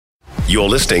You're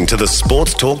listening to the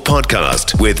Sports Talk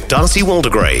Podcast with Darcy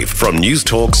Waldegrave from News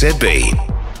Talk ZB.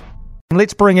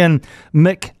 Let's bring in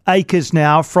Mick Akers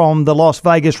now from the Las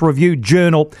Vegas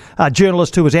Review-Journal, a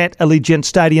journalist who was at Allegiant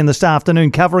Stadium this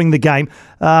afternoon covering the game.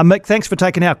 Mick, thanks for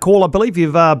taking our call. I believe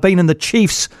you've been in the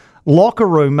Chiefs' locker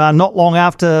room not long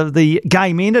after the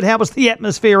game ended. How was the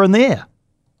atmosphere in there?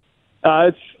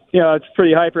 It's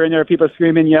pretty hyper in there. People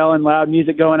screaming, yelling, loud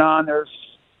music going on. There's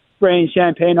spraying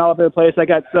champagne all over the place. I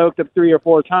got soaked up 3 or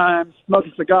 4 times,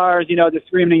 smoking cigars, just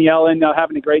screaming and yelling,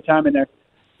 having a great time in there.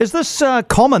 Is this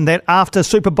common that after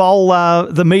Super Bowl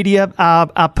the media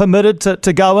are permitted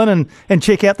to go in and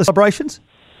check out the celebrations?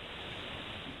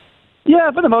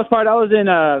 Yeah, for the most part. I was in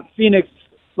Phoenix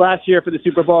last year for the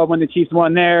Super Bowl when the Chiefs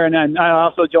won there, and then I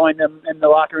also joined them in the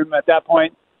locker room at that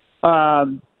point.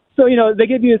 So, they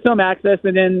give you some access,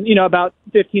 and then, about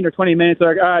 15 or 20 minutes,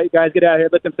 they're like, all right, guys, get out of here,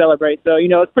 let them celebrate. So,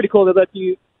 it's pretty cool to let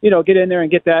you, get in there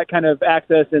and get that kind of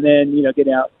access and then, get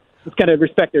out. Just kind of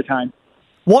respect their time.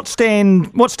 What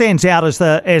stands out as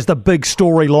the big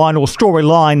storyline or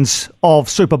storylines of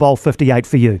Super Bowl 58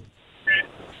 for you?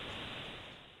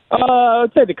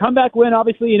 I'd say the comeback win,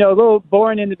 obviously, a little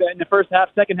boring in the first half.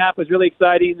 Second half was really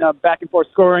exciting, back and forth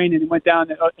scoring, and it went down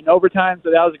in overtime,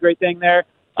 so that was a great thing there.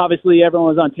 Obviously, everyone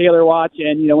was on Taylor watch,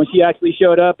 and, when she actually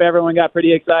showed up, everyone got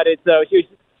pretty excited. So she was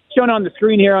shown on the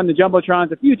screen here on the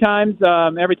Jumbotrons a few times.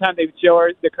 Every time they would show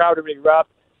her, the crowd would erupt.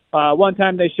 One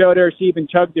time they showed her, she even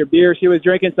chugged their beer she was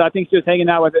drinking, so I think she was hanging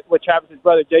out with Travis's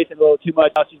brother Jason a little too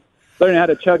much. Now she's learning how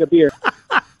to chug a beer.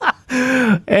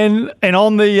 And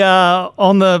on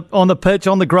the pitch,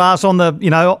 on the grass, on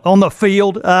the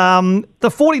field, the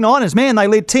 49ers, man, they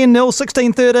led 10-0,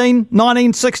 16-13,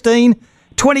 19-16,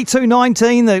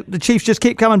 22-19. The Chiefs just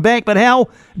kept coming back. But how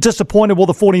disappointed will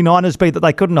the 49ers be that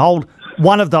they couldn't hold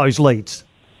one of those leads?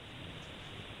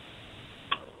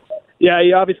 Yeah,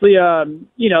 obviously, a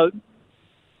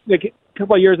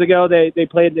couple of years ago, they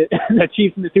played the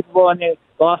Chiefs in the Super Bowl, and they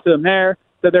lost to them there.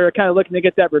 So they're kind of looking to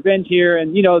get that revenge here.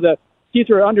 And, the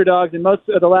Chiefs were underdogs in most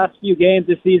of the last few games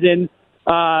this season.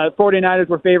 49ers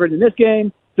were favored in this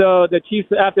game. So the Chiefs,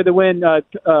 after the win,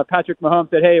 Patrick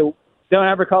Mahomes said, hey, don't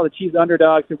ever call the Chiefs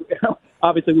underdogs.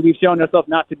 Obviously, we've shown ourselves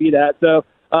not to be that. So,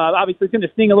 obviously, it's going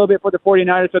to sting a little bit for the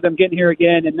 49ers for them getting here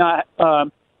again and not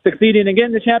succeeding and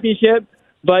getting the championship.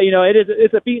 But,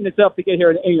 it's a feat in itself to get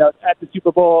here, at the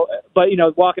Super Bowl. But,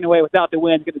 walking away without the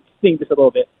win is going to sting just a little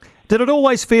bit. Did it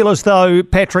always feel as though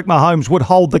Patrick Mahomes would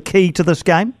hold the key to this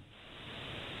game?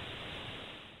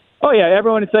 Oh, yeah.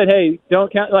 Everyone said, hey, don't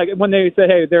count. Like, when they said,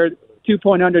 hey, they're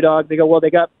 2-point underdogs, they go, well, they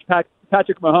got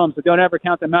Patrick Mahomes, so don't ever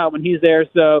count them out when he's there.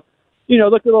 So,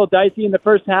 looked a little dicey in the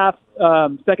first half.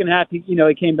 Second half, he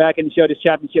came back and showed his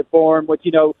championship form, which,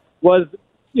 was,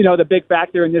 the big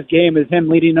factor in this game is him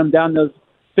leading them down those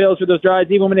fields for those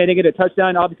drives. Even when they didn't get a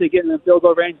touchdown, obviously getting them field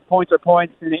goal range, points are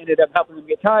points, and it ended up helping them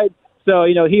get tied. So,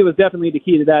 he was definitely the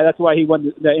key to that. That's why he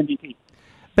won the MVP.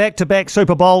 Back-to-back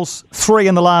Super Bowls, 3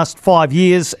 in the last 5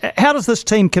 years. How does this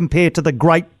team compare to the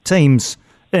great teams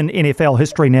in NFL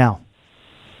history now?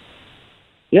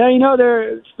 Yeah,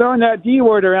 they're throwing that D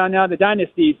word around now, the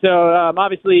dynasty. So,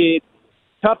 obviously, it's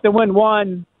tough to win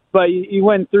one, but you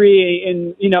win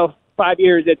 3 in, 5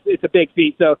 years. It's a big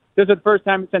feat. So, this is the first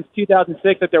time since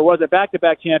 2006 that there was a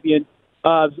back-to-back champion,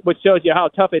 which shows you how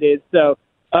tough it is. So,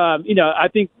 I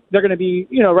think they're going to be,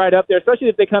 right up there, especially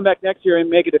if they come back next year and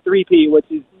make it a 3P, which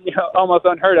is, almost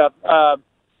unheard of.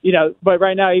 But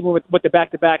right now, even with the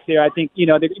back-to-backs here, I think, you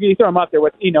throw them up there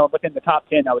with, within the top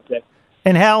 10, I would say.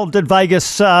 And how did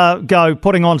Vegas go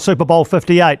putting on Super Bowl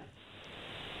 58?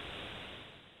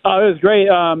 Oh, it was great.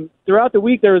 Throughout the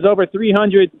week, there was over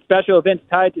 300 special events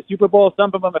tied to Super Bowl,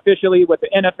 some of them officially with the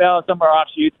NFL, some are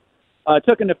offshoots.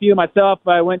 Took in a few myself.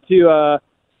 I went to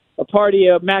a party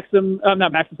of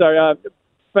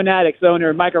Fanatics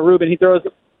owner, Michael Rubin. He throws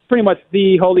pretty much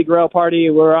the Holy Grail party.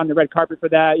 We're on the red carpet for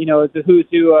that. It's the who's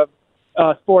who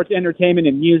of sports, entertainment,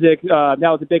 and music. That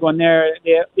was a big one there.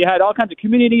 They had all kinds of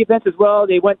community events as well.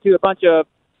 They went to a bunch of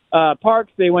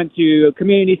parks. They went to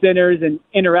community centers and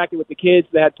interacted with the kids.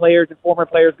 They had players and former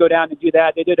players go down and do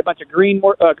that. They did a bunch of greening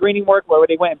work where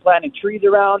they went and planted trees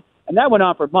around, and that went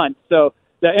on for months. So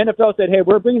the NFL said, hey,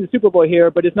 we're bringing the Super Bowl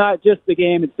here, but it's not just the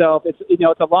game itself. It's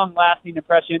it's a long-lasting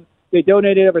impression. They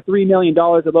donated over $3 million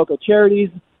to local charities.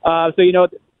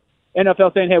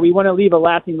 NFL saying, hey, we want to leave a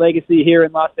lasting legacy here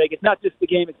in Las Vegas, not just the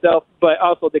game itself, but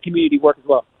also the community work as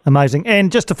well. Amazing.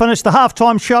 And just to finish the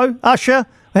halftime show, Usher,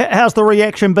 how's the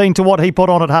reaction been to what he put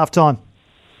on at halftime?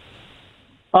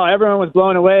 Oh, everyone was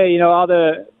blown away. All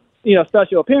the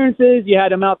special appearances. You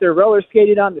had him out there roller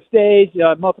skating on the stage,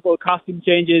 multiple costume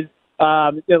changes.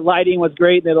 The lighting was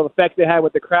great, the little effects they had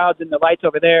with the crowds and the lights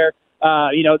over there.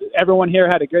 Everyone here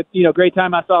had a good, great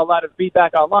time. I saw a lot of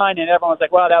feedback online, and everyone was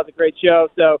like, wow, that was a great show.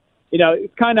 So,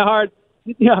 it's kind of hard,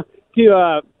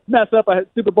 to mess up a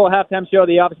Super Bowl halftime show.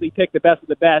 They obviously picked the best of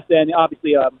the best, and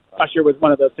obviously Usher was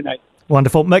one of those tonight.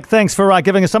 Wonderful. Mick, thanks for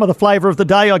giving us some of the flavour of the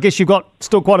day. I guess you've got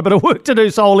still quite a bit of work to do,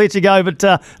 so I'll let you go, but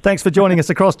thanks for joining us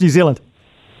across New Zealand.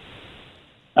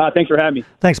 Thanks for having me.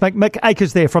 Thanks, Mick. Mick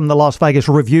Akers there from the Las Vegas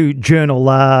Review-Journal,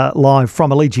 live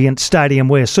from Allegiant Stadium,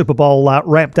 where Super Bowl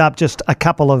wrapped up just a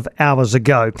couple of hours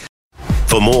ago.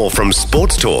 For more from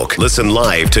Sports Talk, listen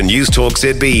live to News Talk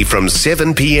ZB from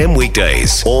 7 p.m.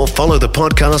 weekdays or follow the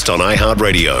podcast on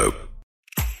iHeartRadio.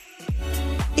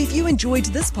 If you enjoyed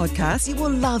this podcast, you will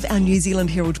love our New Zealand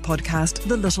Herald podcast,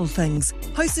 The Little Things,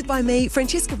 hosted by me,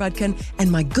 Francesca Rudkin,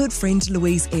 and my good friend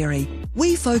Louise Airy.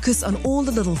 We focus on all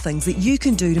the little things that you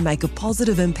can do to make a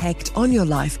positive impact on your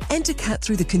life and to cut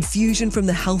through the confusion from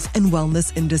the health and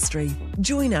wellness industry.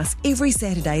 Join us every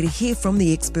Saturday to hear from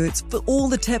the experts for all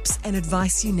the tips and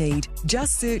advice you need.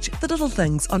 Just search The Little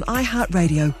Things on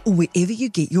iHeartRadio or wherever you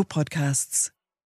get your podcasts.